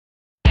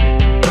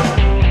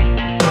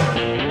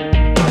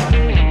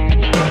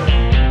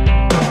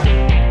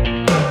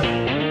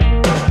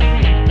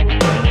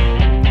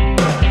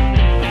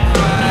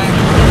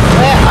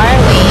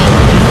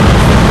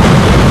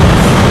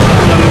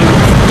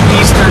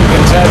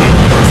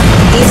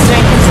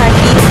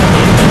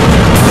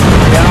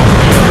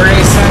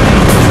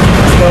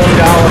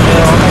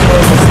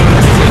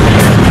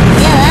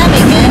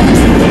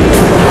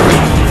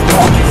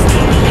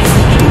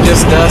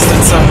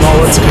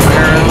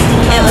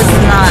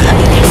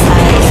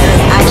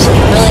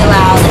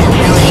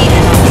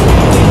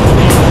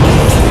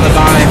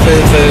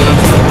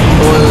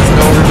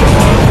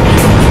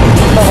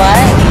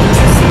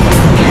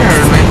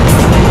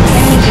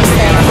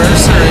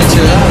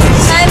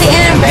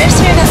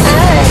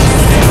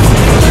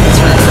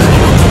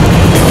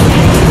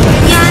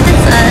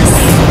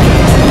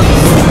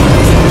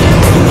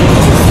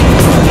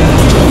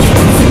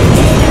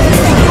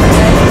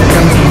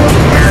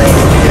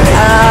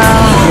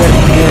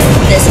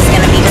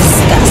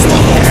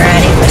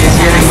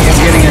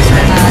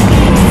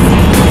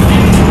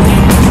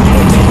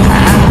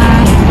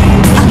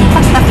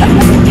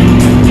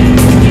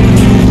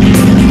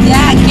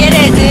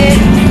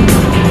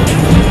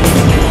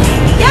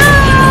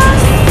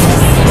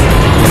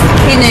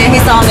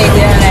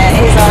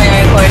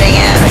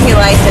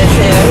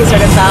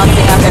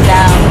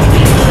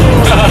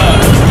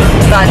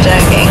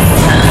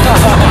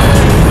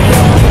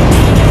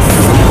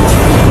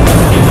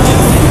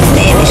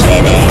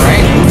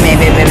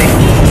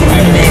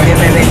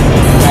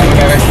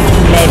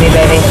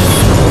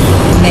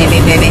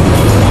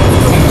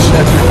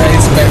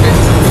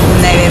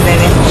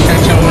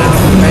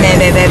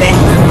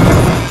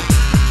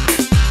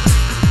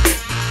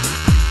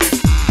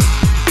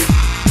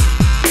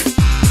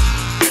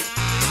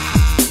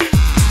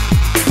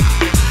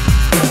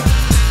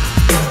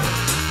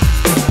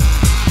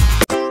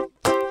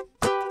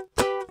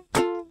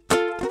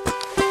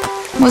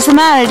What's the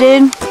matter,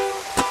 dude?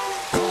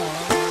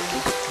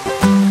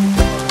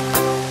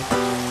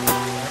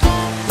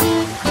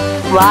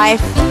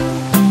 Life.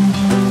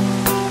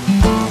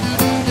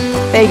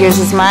 Figures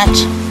as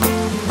much.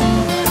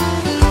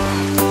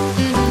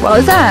 What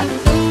was that?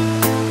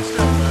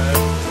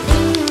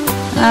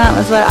 That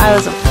was what I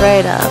was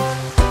afraid of.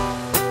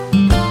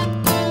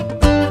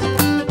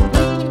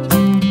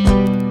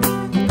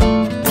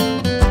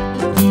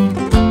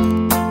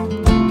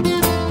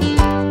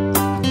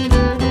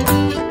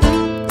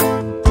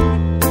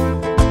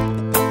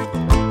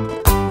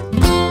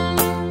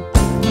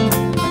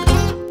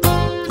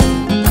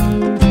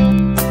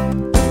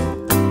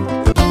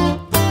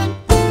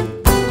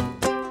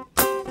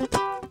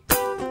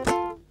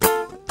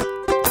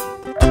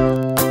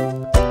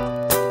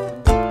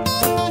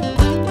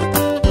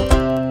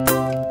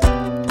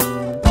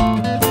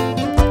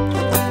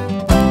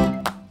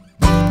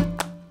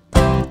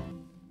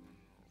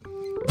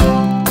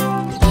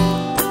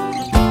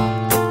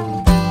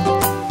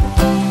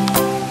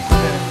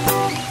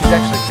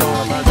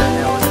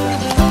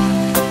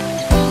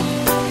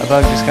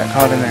 Bug just got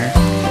caught in there.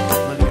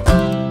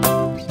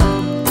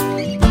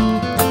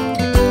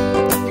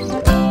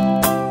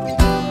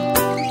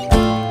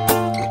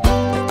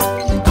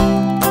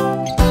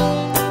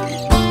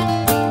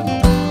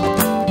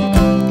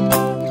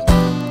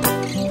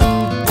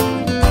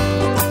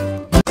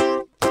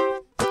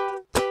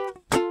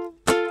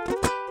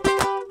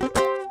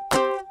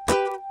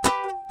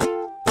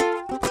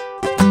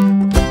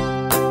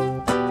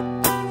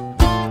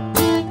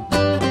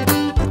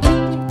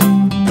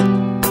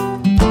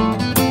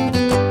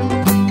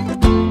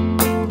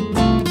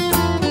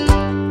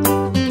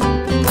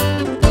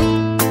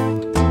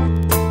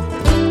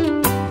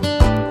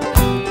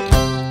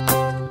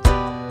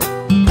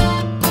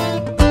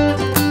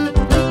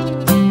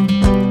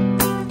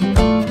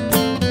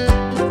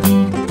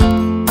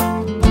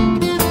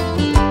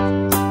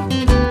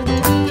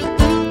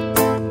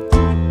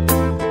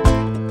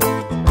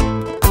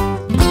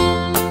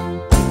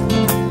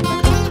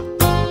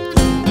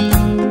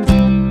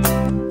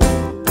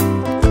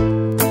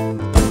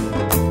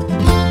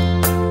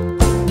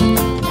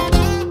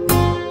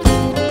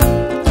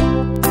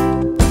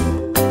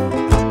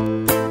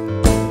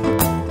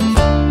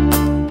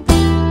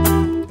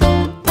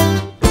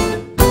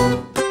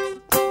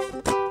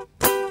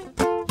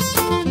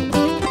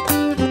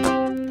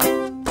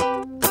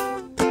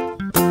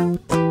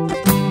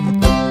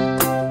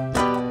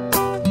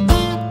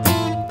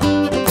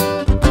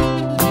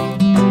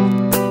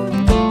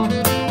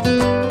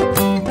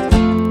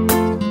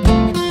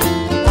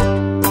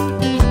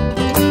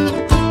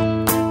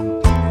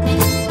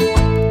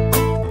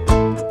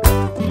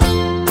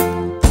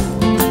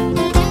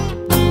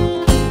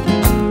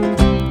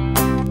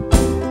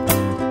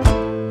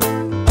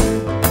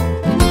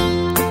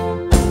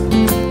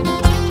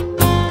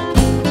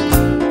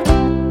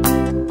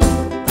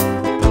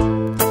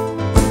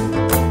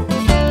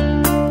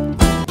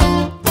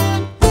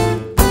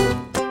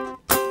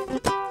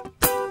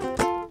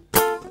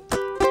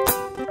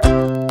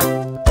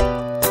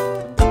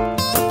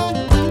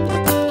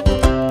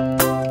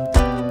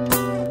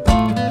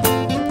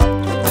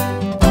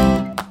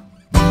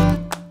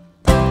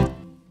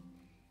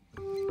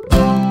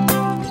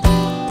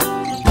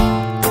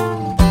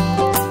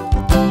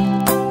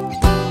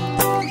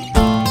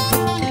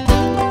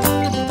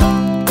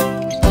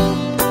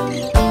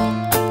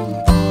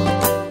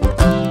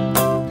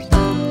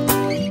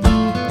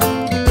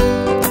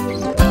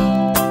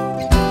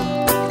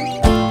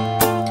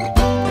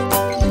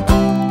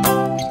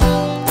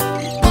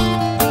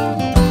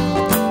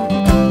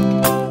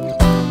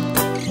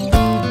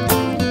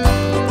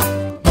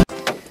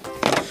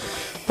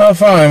 Oh,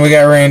 fine. We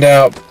got rained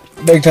out.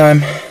 Big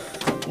time.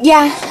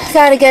 Yeah,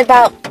 got a good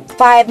about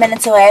 5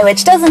 minutes away,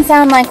 which doesn't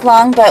sound like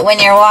long, but when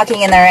you're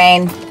walking in the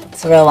rain,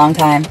 it's a real long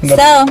time.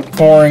 The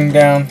pouring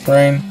down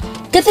rain.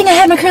 Good thing I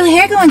had my curly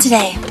hair going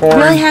today. Pouring, I'm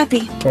really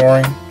happy.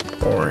 Pouring.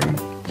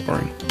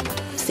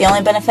 It's the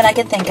only benefit I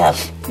could think of.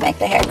 Make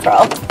the hair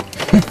curl.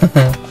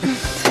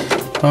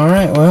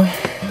 Alright, well,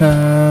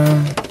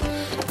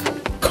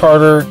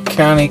 Carter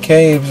County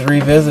Caves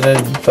revisited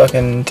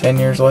fucking 10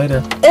 years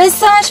later. It was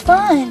so much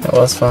fun. It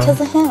was fun. Because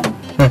of him.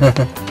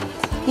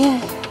 Yeah,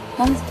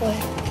 honest boy.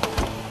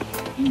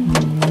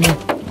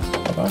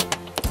 Bye-bye.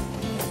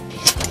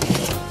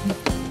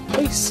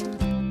 Peace.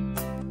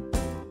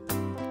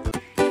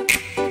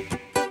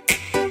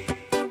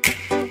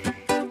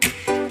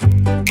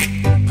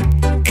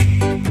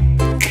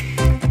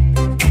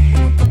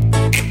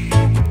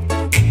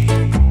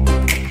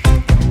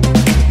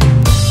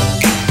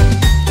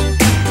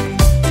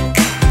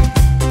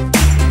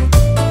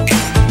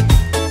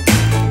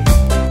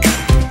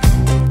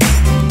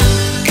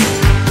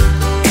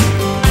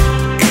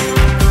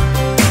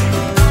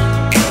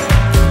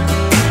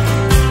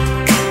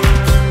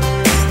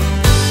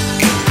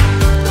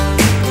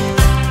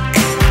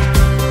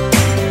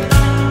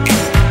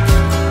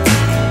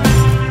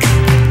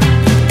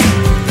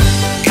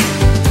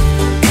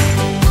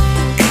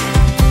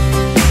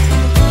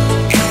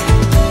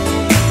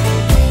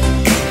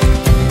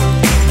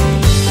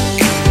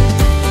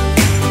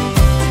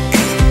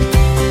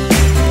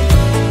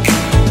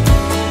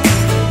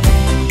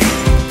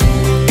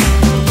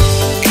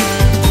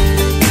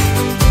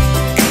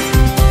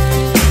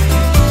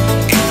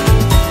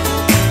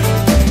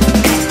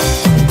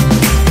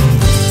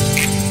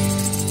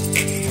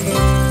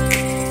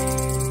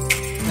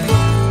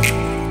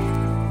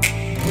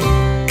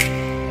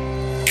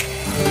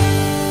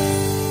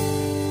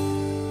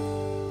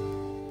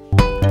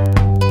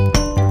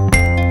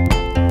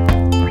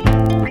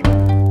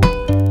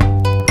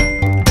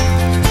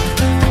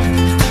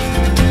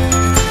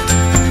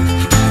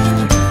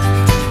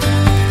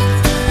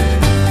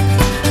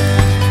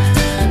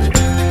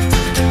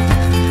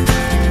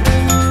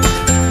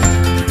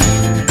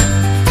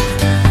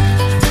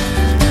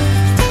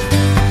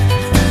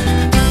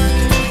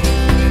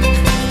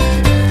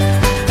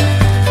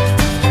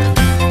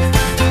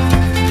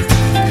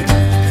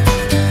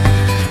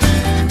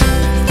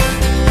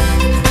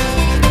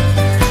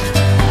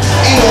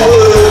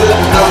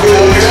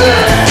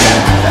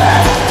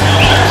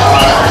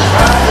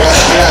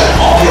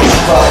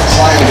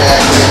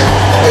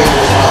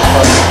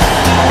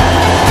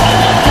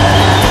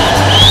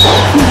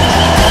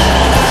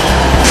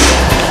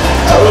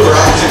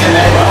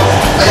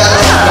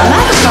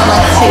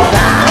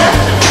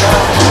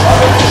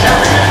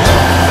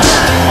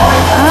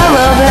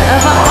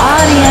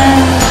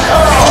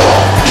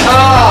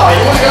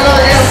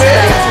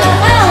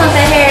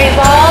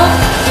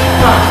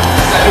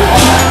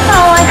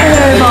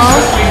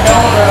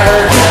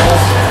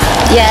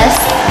 Yes,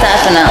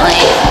 definitely.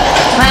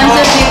 If I'm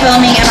supposed to be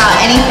filming about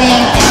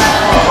anything,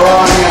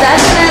 it's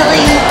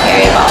definitely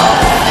hairy balls.